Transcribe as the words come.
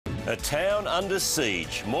A town under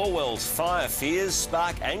siege. Morwell's fire fears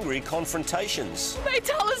spark angry confrontations. They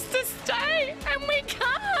tell us to stay and we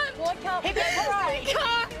can't. We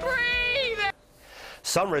can't breathe.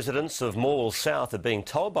 Some residents of Morwell South are being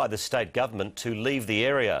told by the state government to leave the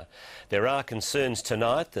area. There are concerns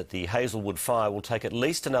tonight that the Hazelwood fire will take at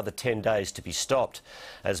least another 10 days to be stopped.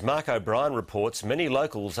 As Mark O'Brien reports, many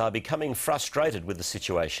locals are becoming frustrated with the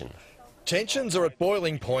situation. Tensions are at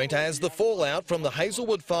boiling point as the fallout from the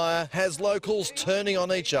Hazelwood fire has locals turning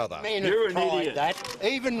on each other. You're an idiot.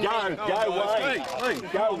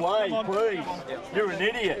 Go away, please. You're an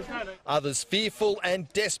idiot. Others fearful and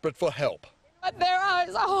desperate for help. There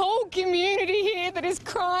is a whole community here that is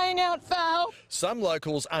crying out for help. Some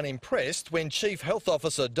locals unimpressed when Chief Health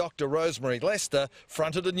Officer Dr. Rosemary Lester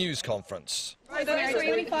fronted a news conference. Rosemary,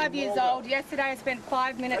 25 years old. Yesterday I spent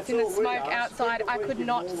 5 minutes in the smoke outside. I could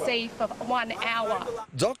not see for 1 hour.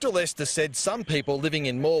 Dr. Lester said some people living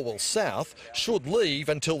in Morwell South should leave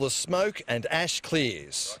until the smoke and ash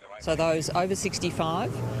clears. So those over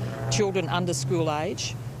 65, children under school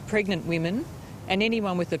age, pregnant women, and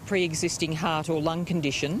anyone with a pre-existing heart or lung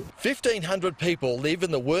condition. 1,500 people live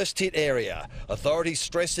in the worst-hit area. Authorities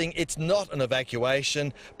stressing it's not an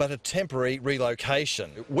evacuation, but a temporary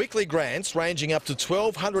relocation. Weekly grants ranging up to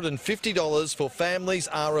 $1,250 for families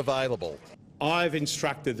are available. I've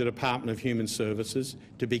instructed the Department of Human Services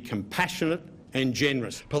to be compassionate and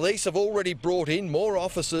generous. Police have already brought in more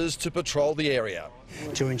officers to patrol the area,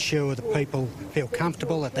 to ensure that people feel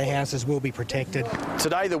comfortable that their houses will be protected.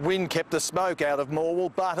 Today the wind kept the smoke out of Morwell,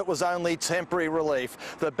 but it was only temporary relief.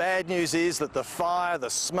 The bad news is that the fire, the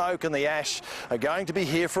smoke and the ash are going to be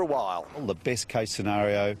here for a while. Well, the best case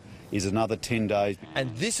scenario is another 10 days.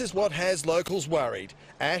 And this is what has locals worried.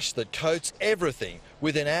 Ash that coats everything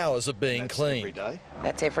within hours of being cleaned. Every day?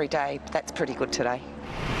 That's every day. That's pretty good today.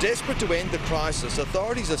 Desperate to end the crisis,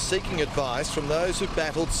 authorities are seeking advice from those who've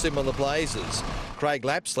battled similar blazes. Craig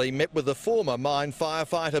Lapsley met with the former mine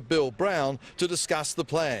firefighter Bill Brown to discuss the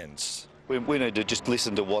plans. We need to just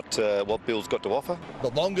listen to what Bill's got to offer. The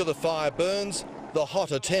longer the fire burns, the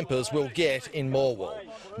hotter tempers will get in Morwell.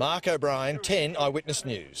 Mark O'Brien, 10 Eyewitness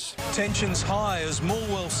News. Tensions high as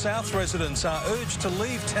Morwell South residents are urged to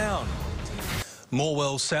leave town.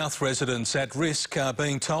 Morwell South residents at risk are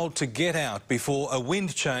being told to get out before a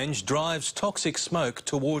wind change drives toxic smoke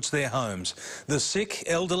towards their homes. The sick,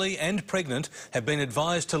 elderly and pregnant have been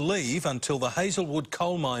advised to leave until the Hazelwood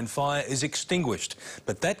coal mine fire is extinguished,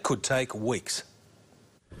 but that could take weeks.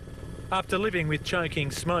 After living with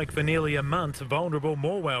choking smoke for nearly a month, vulnerable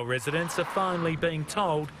Morwell residents are finally being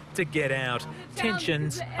told to get out.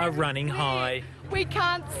 Tensions are running high. We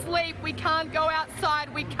can't sleep, we can't go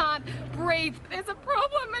outside, we can't breathe. There's a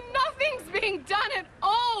problem and nothing's being done at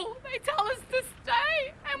all. They tell us to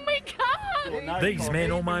stay and we can't. These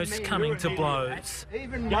men almost coming to blows.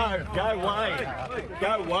 Go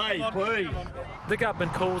away, please. The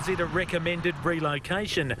government calls it a recommended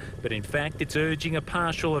relocation, but in fact it's urging a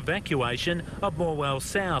partial evacuation of Morwell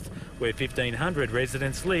South, where 1,500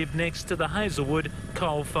 residents live next to the Hazelwood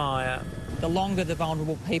coal fire. The longer the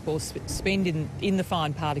vulnerable people spend in the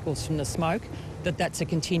fine particles from the smoke, that's a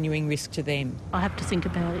continuing risk to them. I have to think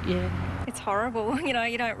about it, yeah. It's horrible. You know,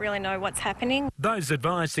 you don't really know what's happening. Those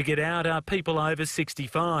advised to get out are people over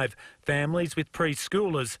 65, families with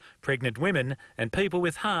preschoolers, pregnant women and people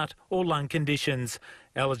with heart or lung conditions.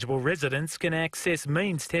 Eligible residents can access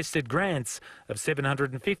means-tested grants of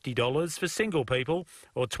 $750 for single people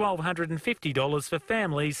or $1,250 for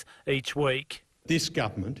families each week. This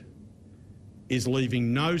government is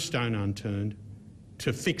leaving no stone unturned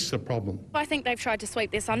to fix the problem. I think they've tried to sweep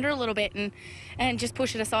this under a little bit and just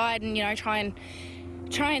push it aside and, you know, try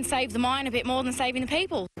and save the mine a bit more than saving the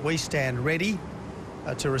people. We stand ready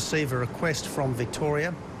to receive a request from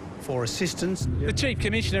Victoria for assistance. The Chief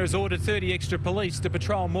Commissioner has ordered 30 extra police to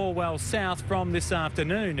patrol Morwell South from this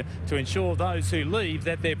afternoon to ensure those who leave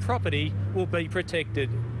that their property will be protected.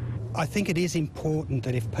 I think it is important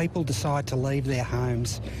that if people decide to leave their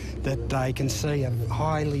homes, that they can see a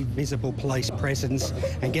highly visible police presence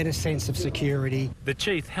and get a sense of security. The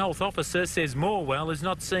Chief Health Officer says Morwell is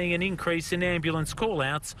not seeing an increase in ambulance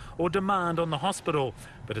call-outs or demand on the hospital,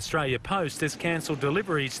 but Australia Post has cancelled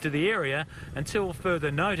deliveries to the area until further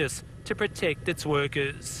notice to protect its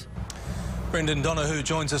workers. Brendan Donoghue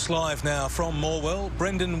joins us live now from Morwell.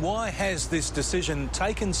 Brendan, why has this decision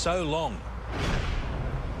taken so long?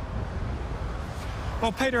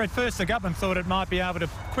 Well, Peter, at first the government thought it might be able to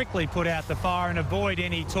quickly put out the fire and avoid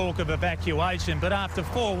any talk of evacuation, but after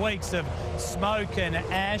 4 weeks of smoke and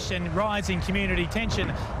ash and rising community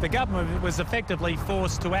tension, the government was effectively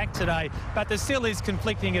forced to act today. But there still is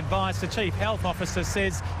conflicting advice. The Chief Health Officer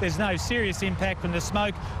says there's no serious impact from the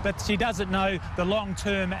smoke, but she doesn't know the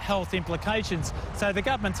long-term health implications. So the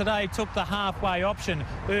government today took the halfway option,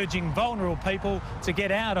 urging vulnerable people to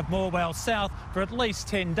get out of Morwell South for at least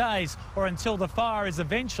 10 days or until the fire is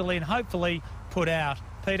eventually and hopefully put out.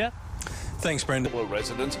 Peter? Thanks, Brendan.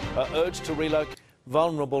 Residents are urged to relocate.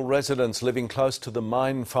 Vulnerable residents living close to the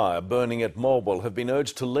mine fire burning at Morwell have been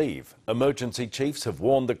urged to leave. Emergency chiefs have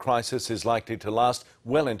warned the crisis is likely to last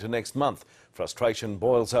well into next month. Frustration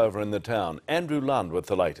boils over in the town. Andrew Lund with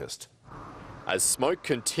the latest. As smoke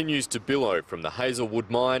continues to billow from the Hazelwood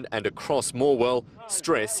mine and across Morwell,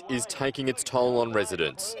 stress is taking its toll on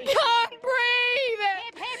residents. Can't breathe!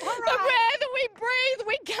 The air that we breathe,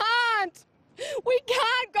 we can't! We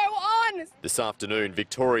can't go on! This afternoon,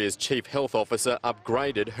 Victoria's Chief Health Officer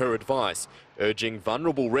upgraded her advice, urging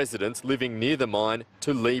vulnerable residents living near the mine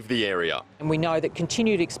to leave the area. And we know that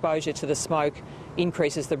continued exposure to the smoke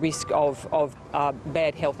increases the risk of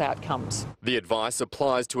bad health outcomes. The advice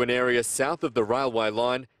applies to an area south of the railway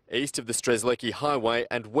line, east of the Strzelecki Highway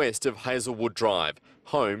and west of Hazelwood Drive,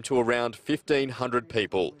 home to around 1,500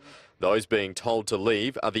 people. Those being told to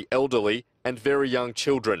leave are the elderly and very young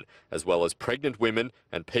children, as well as pregnant women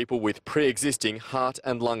and people with pre-existing heart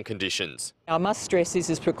and lung conditions. I must stress this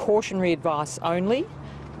is precautionary advice only.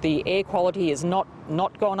 The air quality has not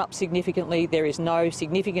gone up significantly. There is no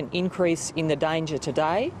significant increase in the danger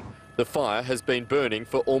today. The fire has been burning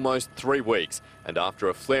for almost 3 weeks and after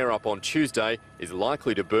a flare-up on Tuesday is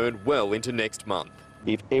likely to burn well into next month.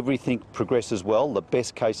 If everything progresses well, the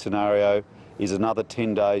best case scenario is another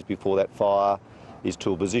 10 days before that fire is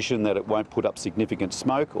to a position that it won't put up significant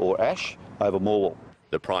smoke or ash over Morwell.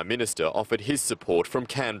 The Prime Minister offered his support from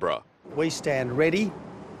Canberra. We stand ready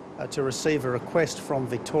to receive a request from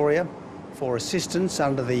Victoria for assistance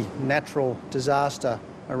under the natural disaster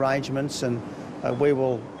arrangements, and we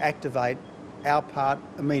will activate our part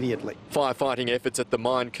immediately. Firefighting efforts at the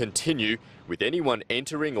mine continue, with anyone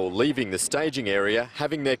entering or leaving the staging area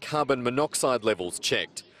having their carbon monoxide levels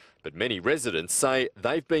checked. But many residents say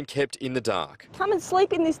they've been kept in the dark. Come and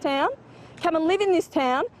sleep in this town, come and live in this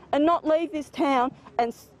town and not leave this town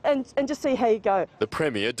and just see how you go. The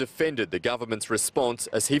Premier defended the government's response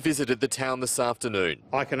as he visited the town this afternoon.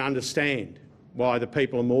 I can understand why the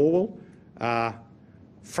people of Morwell are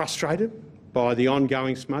frustrated by the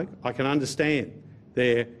ongoing smoke. I can understand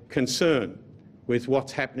their concern with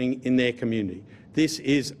what's happening in their community. This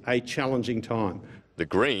is a challenging time. The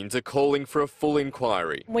Greens are calling for a full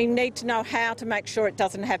inquiry. We need to know how to make sure it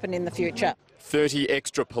doesn't happen in the future. 30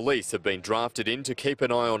 extra police have been drafted in to keep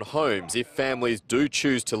an eye on homes if families do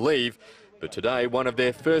choose to leave. But today, one of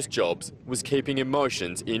their first jobs was keeping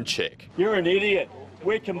emotions in check. You're an idiot.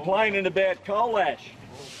 We're complaining about coal ash.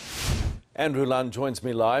 Andrew Lund joins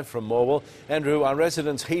me live from Morwell. Andrew, are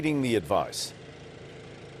residents heeding the advice?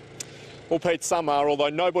 Well, Pete, some are, although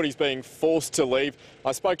nobody's being forced to leave.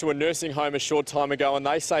 I spoke to a nursing home a short time ago and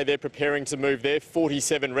they say they're preparing to move their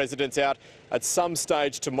 47 residents out at some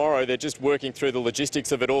stage tomorrow. They're just working through the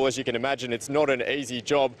logistics of it all. As you can imagine, it's not an easy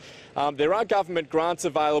job. There are government grants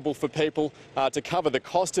available for people to cover the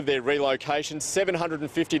cost of their relocation.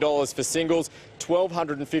 $750 for singles,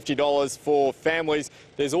 $1,250 for families.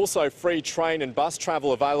 There's also free train and bus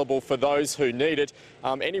travel available for those who need it.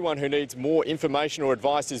 Anyone who needs more information or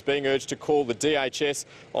advice is being urged to call the DHS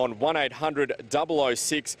on 1800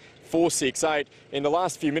 006 468. In the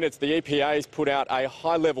last few minutes, the EPA has put out a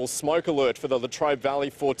high-level smoke alert for the Latrobe Valley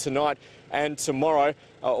for tonight and tomorrow,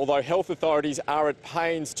 although health authorities are at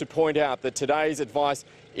pains to point out that today's advice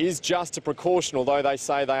is just a precaution, although they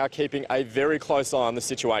say they are keeping a very close eye on the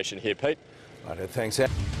situation here. Pete? Right, thanks.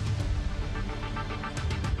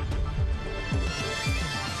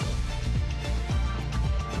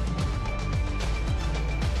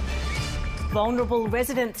 Vulnerable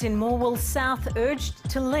residents in Morwell South urged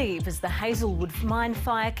to leave as the Hazelwood mine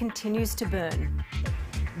fire continues to burn.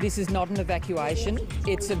 This is not an evacuation.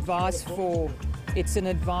 It's an advice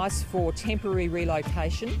for temporary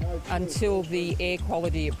relocation until the air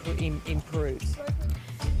quality improves.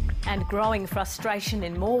 And growing frustration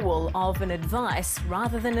in Morwell of an advice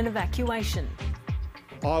rather than an evacuation.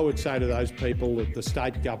 I would say to those people that the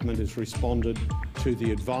state government has responded to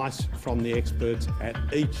the advice from the experts at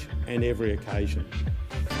each and every occasion.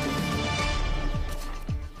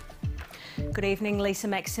 Good evening, Lisa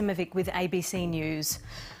Maximovic with ABC News.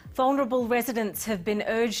 Vulnerable residents have been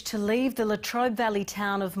urged to leave the Latrobe Valley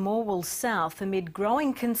town of Morwell South amid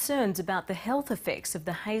growing concerns about the health effects of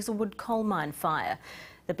the Hazelwood coal mine fire.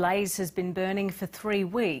 The blaze has been burning for 3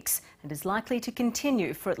 weeks and is likely to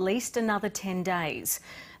continue for at least another 10 days.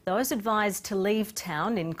 Those advised to leave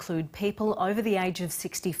town include people over the age of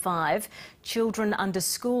 65, children under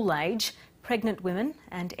school age, pregnant women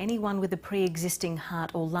and anyone with a pre-existing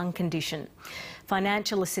heart or lung condition.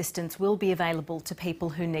 Financial assistance will be available to people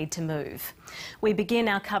who need to move. We begin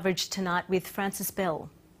our coverage tonight with Frances Bell.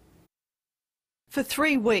 For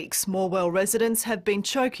 3 weeks, Morwell residents have been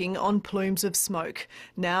choking on plumes of smoke.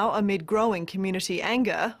 Now, amid growing community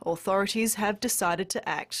anger, authorities have decided to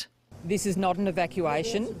act. This is not an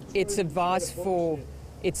evacuation. It's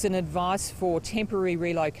an advice for temporary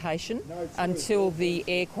relocation until the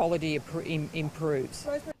air quality improves.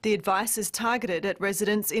 The advice is targeted at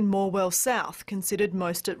residents in Morwell South, considered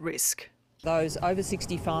most at risk. Those over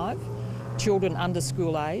 65, children under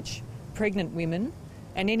school age, pregnant women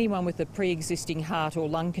and anyone with a pre-existing heart or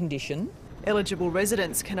lung condition. Eligible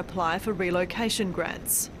residents can apply for relocation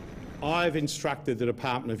grants. I've instructed the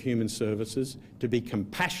Department of Human Services to be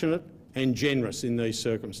compassionate and generous in these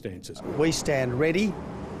circumstances. We stand ready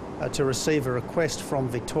to receive a request from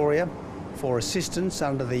Victoria for assistance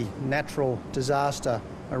under the natural disaster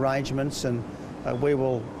arrangements, and we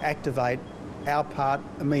will activate our part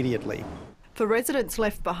immediately. For residents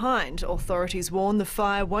left behind, authorities warn the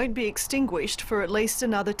fire won't be extinguished for at least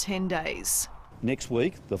another 10 days. Next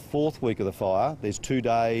week, the 4th week of the fire, there's 2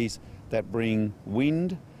 days that bring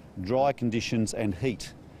wind, dry conditions and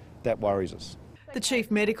heat. That worries us. The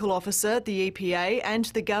Chief Medical Officer, the EPA and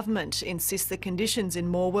the government insist the conditions in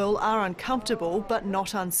Morwell are uncomfortable but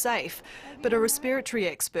not unsafe. But a respiratory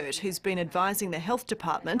expert who's been advising the Health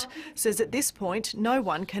Department says at this point no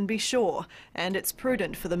one can be sure, and it's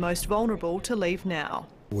prudent for the most vulnerable to leave now.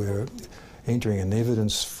 We're entering an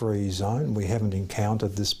evidence-free zone. We haven't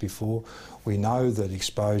encountered this before. We know that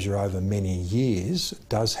exposure over many years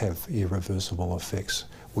does have irreversible effects.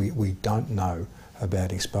 We don't know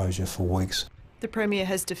about exposure for weeks. The Premier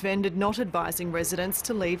has defended not advising residents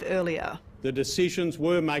to leave earlier. The decisions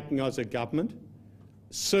we're making as a government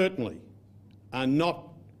certainly are not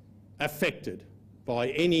affected by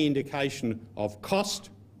any indication of cost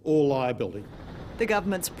or liability. The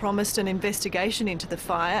government's promised an investigation into the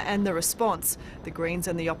fire and the response. The Greens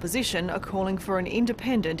and the opposition are calling for an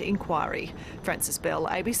independent inquiry. Frances Bell,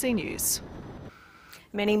 ABC News.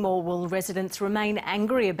 Many Morwell residents remain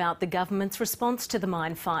angry about the government's response to the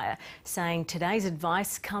mine fire, saying today's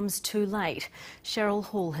advice comes too late. Cheryl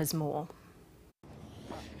Hall has more.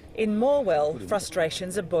 In Morwell,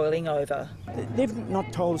 frustrations are boiling over. They've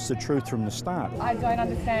not told us the truth from the start. I don't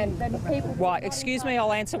understand. Why, excuse me,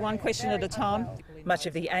 I'll answer one question at a time. Much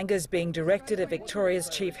of the anger is being directed at Victoria's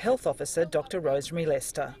Chief Health Officer, Dr Rosemary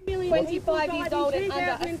Lester. 25 years old and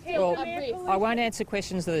under are still at risk. I won't answer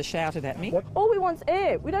questions that are shouted at me. All we want is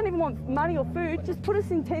air. We don't even want money or food. Just put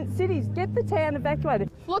us in tent cities. Get the town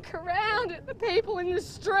evacuated. Look around at the people in the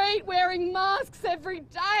street wearing masks every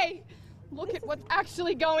day. Look at what's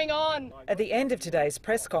actually going on. At the end of today's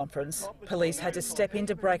press conference, police had to step in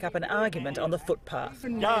to break up an argument on the footpath.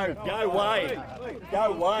 Go away.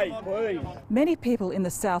 Go away, please. Many people in the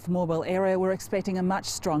South Morwell area were expecting a much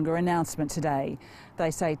stronger announcement today.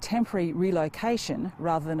 They say temporary relocation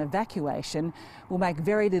rather than evacuation will make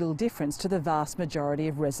very little difference to the vast majority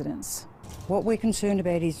of residents. What we're concerned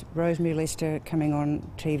about is Rosemary Lester coming on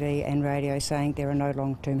TV and radio saying there are no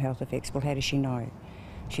long-term health effects. Well, how does she know?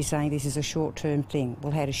 She's saying this is a short-term thing.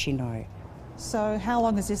 Well, how does she know? So how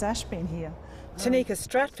long has this ash been here? Tanika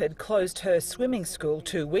Stratford closed her swimming school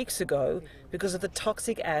 2 weeks ago because of the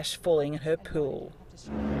toxic ash falling in her pool.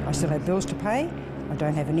 I still have bills to pay. I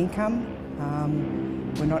don't have an income.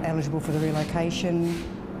 We're not eligible for the relocation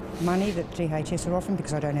money that DHS are offering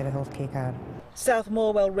because I don't have a healthcare card. South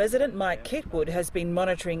Morwell resident Mike Kitwood has been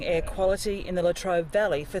monitoring air quality in the Latrobe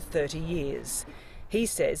Valley for 30 years. He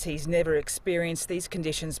says he's never experienced these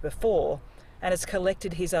conditions before and has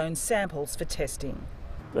collected his own samples for testing.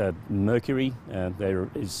 Mercury, there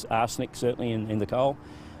is arsenic certainly in the coal,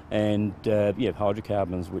 and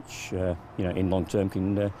hydrocarbons, which in long term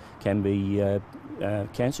can be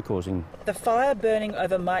cancer causing. The fire burning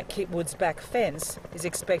over Mike Kitwood's back fence is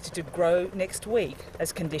expected to grow next week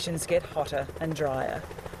as conditions get hotter and drier.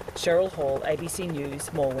 Cheryl Hall, ABC News,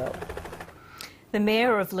 Morwell. The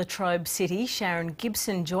Mayor of Latrobe City, Sharon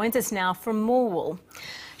Gibson, joins us now from Morwell.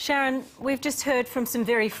 Sharon, we've just heard from some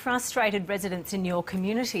very frustrated residents in your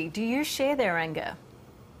community. Do you share their anger?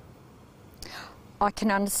 I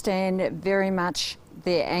can understand very much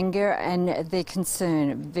their anger and their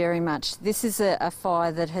concern very much. This is a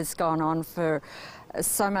fire that has gone on for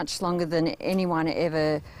so much longer than anyone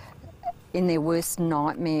ever in their worst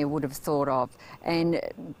nightmare would have thought of. And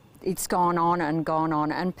it's gone on,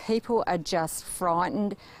 and people are just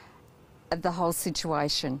frightened of the whole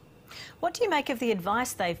situation. What do you make of the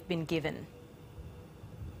advice they've been given?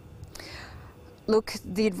 Look,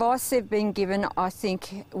 the advice they've been given, I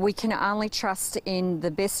think we can only trust in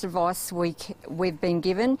the best advice we've been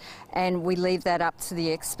given, and we leave that up to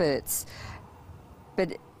the experts.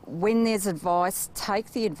 But when there's advice,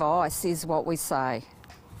 take the advice is what we say.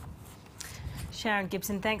 Sharon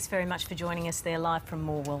Gibson, thanks very much for joining us there live from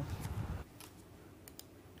Morwell.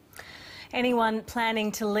 Anyone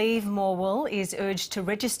planning to leave Morwell is urged to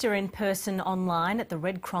register in person online at the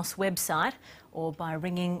Red Cross website or by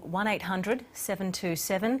ringing 1800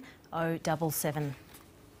 727 077.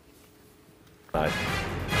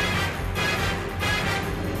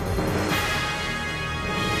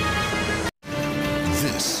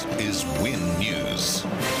 This is Win News.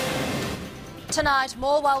 Tonight,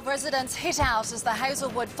 Morwell residents hit out as the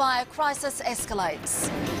Hazelwood fire crisis escalates.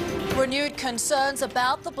 Renewed concerns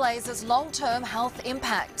about the blaze's long-term health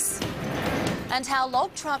impacts. And how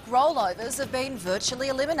log truck rollovers have been virtually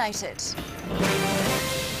eliminated.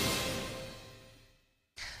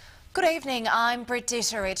 Good evening, I'm Britt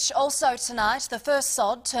Dieterich. Also tonight, the first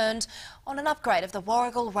sod turned on an upgrade of the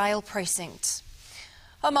Warrigal Rail Precinct.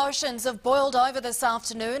 Emotions have boiled over this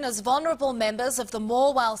afternoon as vulnerable members of the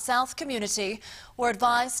Morwell South community were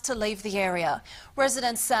advised to leave the area.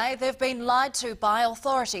 Residents say they've been lied to by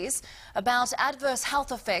authorities about adverse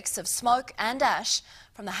health effects of smoke and ash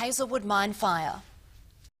from the Hazelwood mine fire.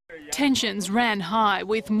 Tensions ran high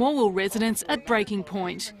with Morwell residents at breaking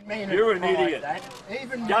point. You're an idiot.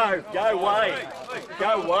 Go away.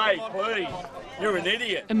 Go away, please. You're an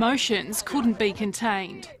idiot. Emotions couldn't be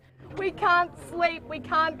contained. We can't sleep, we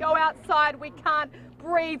can't go outside, we can't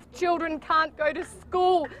breathe, children can't go to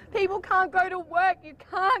school, people can't go to work. You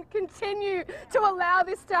can't continue to allow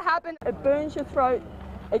this to happen. It burns your throat.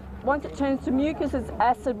 Once it turns to mucus, it's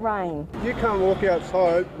acid rain. You can't walk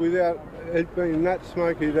outside without it being that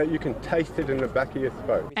smoky that you can taste it in the back of your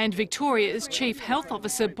throat. And Victoria's Chief Health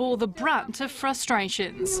Officer bore the brunt of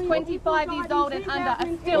frustrations. 25 years old and under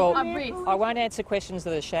are still at risk. I won't answer questions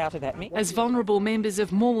that are shouted at me. As vulnerable members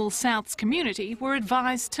of Morwell South's community were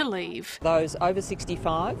advised to leave. Those over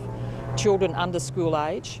 65, children under school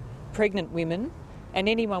age, pregnant women, and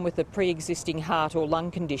anyone with a pre-existing heart or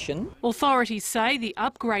lung condition. Authorities say the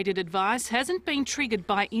upgraded advice hasn't been triggered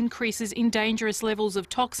by increases in dangerous levels of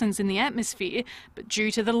toxins in the atmosphere, but due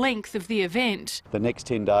to the length of the event. The next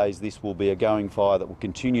 10 days this will be a going fire that will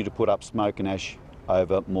continue to put up smoke and ash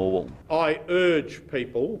over Morwell. I urge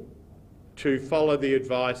people to follow the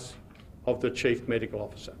advice of the Chief Medical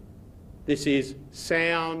Officer. This is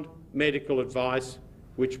sound medical advice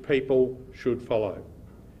which people should follow.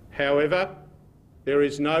 However, there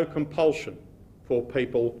is no compulsion for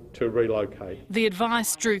people to relocate. The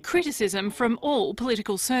advice drew criticism from all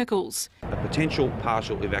political circles. A potential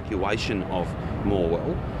partial evacuation of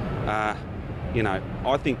Morwell,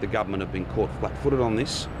 I think the government have been caught flat-footed on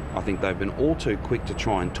this. I think they've been all too quick to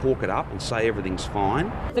try and talk it up and say everything's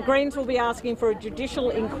fine. The Greens will be asking for a judicial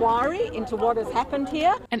inquiry into what has happened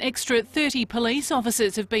here. An extra 30 police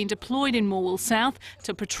officers have been deployed in Morwell South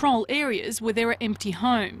to patrol areas where there are empty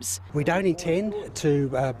homes. We don't intend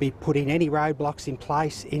to be putting any roadblocks in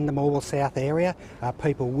place in the Morwell South area.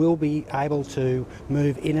 People will be able to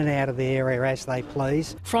move in and out of the area as they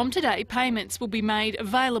please. From today, payments will be made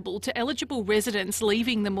available to eligible residents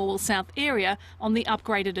leaving the Morwell South area on the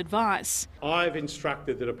upgraded advice. I've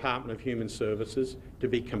instructed the Department of Human Services to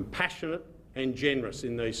be compassionate and generous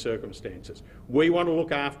in these circumstances. We want to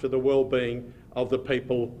look after the well-being of the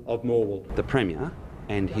people of Morwell. The Premier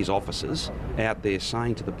and his officers out there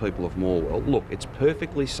saying to the people of Morwell, look, it's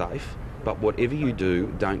perfectly safe, but whatever you do,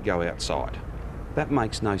 don't go outside. That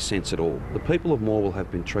makes no sense at all. The people of Morwell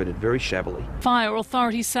have been treated very shabbily. Fire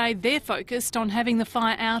authorities say they're focused on having the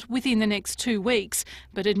fire out within the next 2 weeks,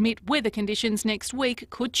 but admit weather conditions next week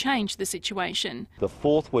could change the situation. The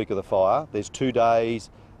fourth week of the fire, there's 2 days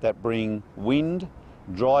that bring wind,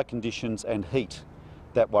 dry conditions and heat.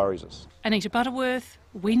 That worries us. Anita Butterworth,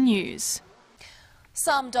 Win News.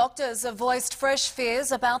 Some doctors have voiced fresh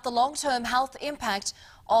fears about the long-term health impact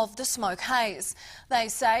of the smoke haze. They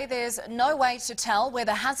say there's no way to tell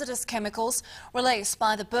whether hazardous chemicals released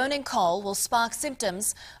by the burning coal will spark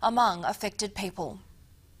symptoms among affected people.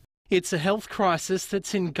 It's a health crisis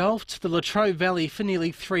that's engulfed the Latrobe Valley for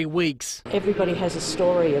nearly 3 weeks. Everybody has a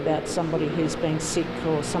story about somebody who's been sick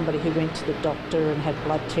or somebody who went to the doctor and had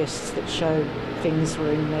blood tests that showed things were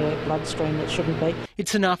in their bloodstream that shouldn't be.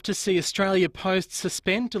 It's enough to see Australia Post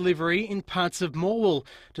suspend delivery in parts of Morwell,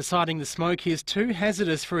 deciding the smoke is too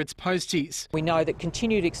hazardous for its posties. We know that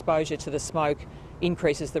continued exposure to the smoke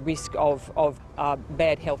increases the risk of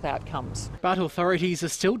bad health outcomes. But authorities are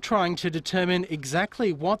still trying to determine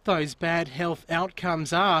exactly what those bad health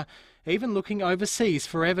outcomes are, even looking overseas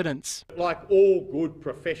for evidence. Like all good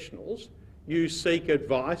professionals, you seek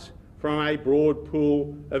advice from a broad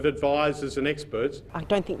pool of advisors and experts. I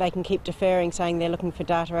don't think they can keep deferring, saying they're looking for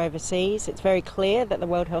data overseas. It's very clear that the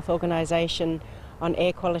World Health Organisation on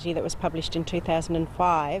air quality that was published in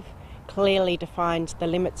 2005 clearly defined the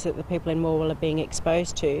limits that the people in Morwell are being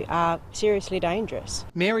exposed to are seriously dangerous.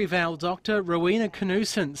 Maryvale doctor Rowena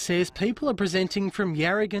Knudsen says people are presenting from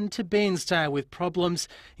Yarragon to Bairnsdale with problems,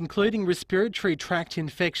 including respiratory tract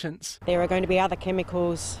infections. There are going to be other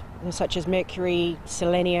chemicals such as mercury,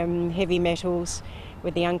 selenium, heavy metals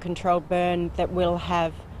with the uncontrolled burn that will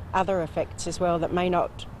have other effects as well that may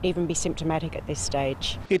not even be symptomatic at this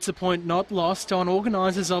stage. It's a point not lost on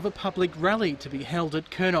organisers of a public rally to be held at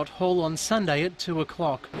Kernott Hall on Sunday at 2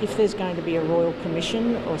 o'clock. If there's going to be a royal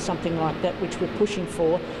commission or something like that, which we're pushing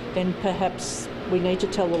for, then perhaps we need to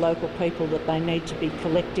tell the local people that they need to be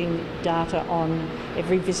collecting data on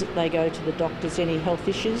every visit they go to the doctors, any health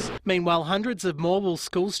issues. Meanwhile, hundreds of Morwell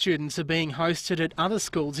school students are being hosted at other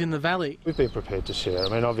schools in the valley. We've been prepared to share. I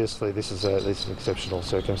mean, obviously this is an exceptional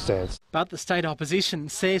circumstance. But the state opposition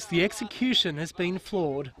says the execution has been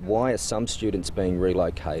flawed. Why are some students being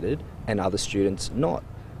relocated and other students not?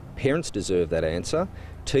 Parents deserve that answer.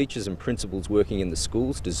 Teachers and principals working in the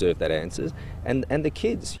schools deserve that answer, and the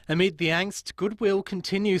kids. Amid the angst, goodwill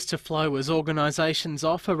continues to flow as organisations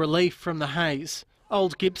offer relief from the haze.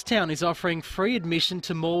 Old Gippstown is offering free admission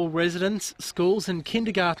to Morwell residents, schools and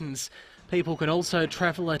kindergartens. People can also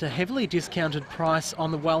travel at a heavily discounted price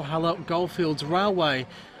on the Walhalla Goldfields Railway,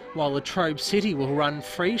 while Latrobe City will run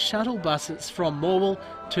free shuttle buses from Morwell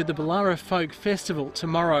to the Ballara Folk Festival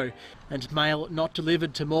tomorrow. And mail not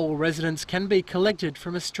delivered to Morwell residents can be collected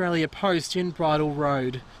from Australia Post in Bridle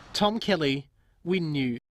Road. Tom Kelly, Win News.